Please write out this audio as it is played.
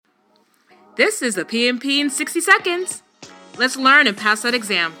This is the PMP in 60 seconds. Let's learn and pass that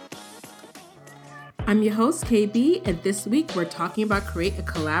exam. I'm your host, KB, and this week we're talking about create a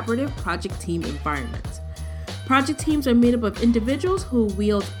collaborative project team environment. Project teams are made up of individuals who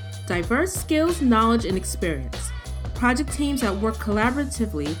wield diverse skills, knowledge, and experience. Project teams that work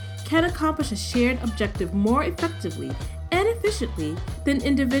collaboratively can accomplish a shared objective more effectively and efficiently than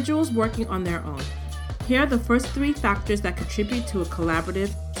individuals working on their own. Here are the first 3 factors that contribute to a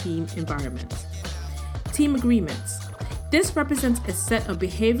collaborative team environment. Team agreements. This represents a set of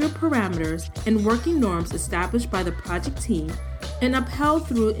behavioral parameters and working norms established by the project team and upheld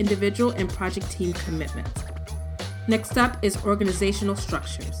through individual and project team commitment. Next up is organizational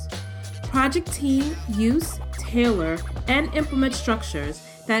structures. Project team use, tailor, and implement structures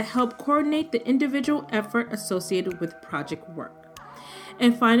that help coordinate the individual effort associated with project work.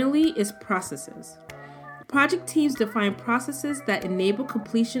 And finally is processes. Project teams define processes that enable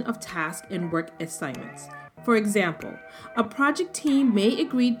completion of tasks and work assignments. For example, a project team may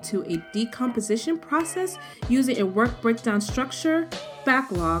agree to a decomposition process using a work breakdown structure,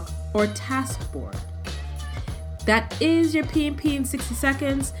 backlog, or task board. That is your PMP in 60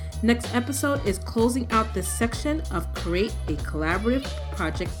 seconds. Next episode is closing out this section of Create a Collaborative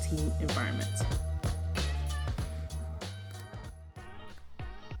Project Team Environment.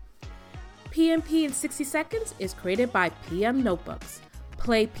 PMP in 60 seconds is created by PM Notebooks.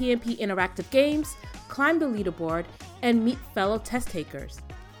 Play PMP interactive games, climb the leaderboard, and meet fellow test takers.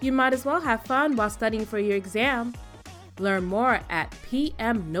 You might as well have fun while studying for your exam. Learn more at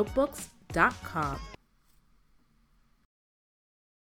pmnotebooks.com.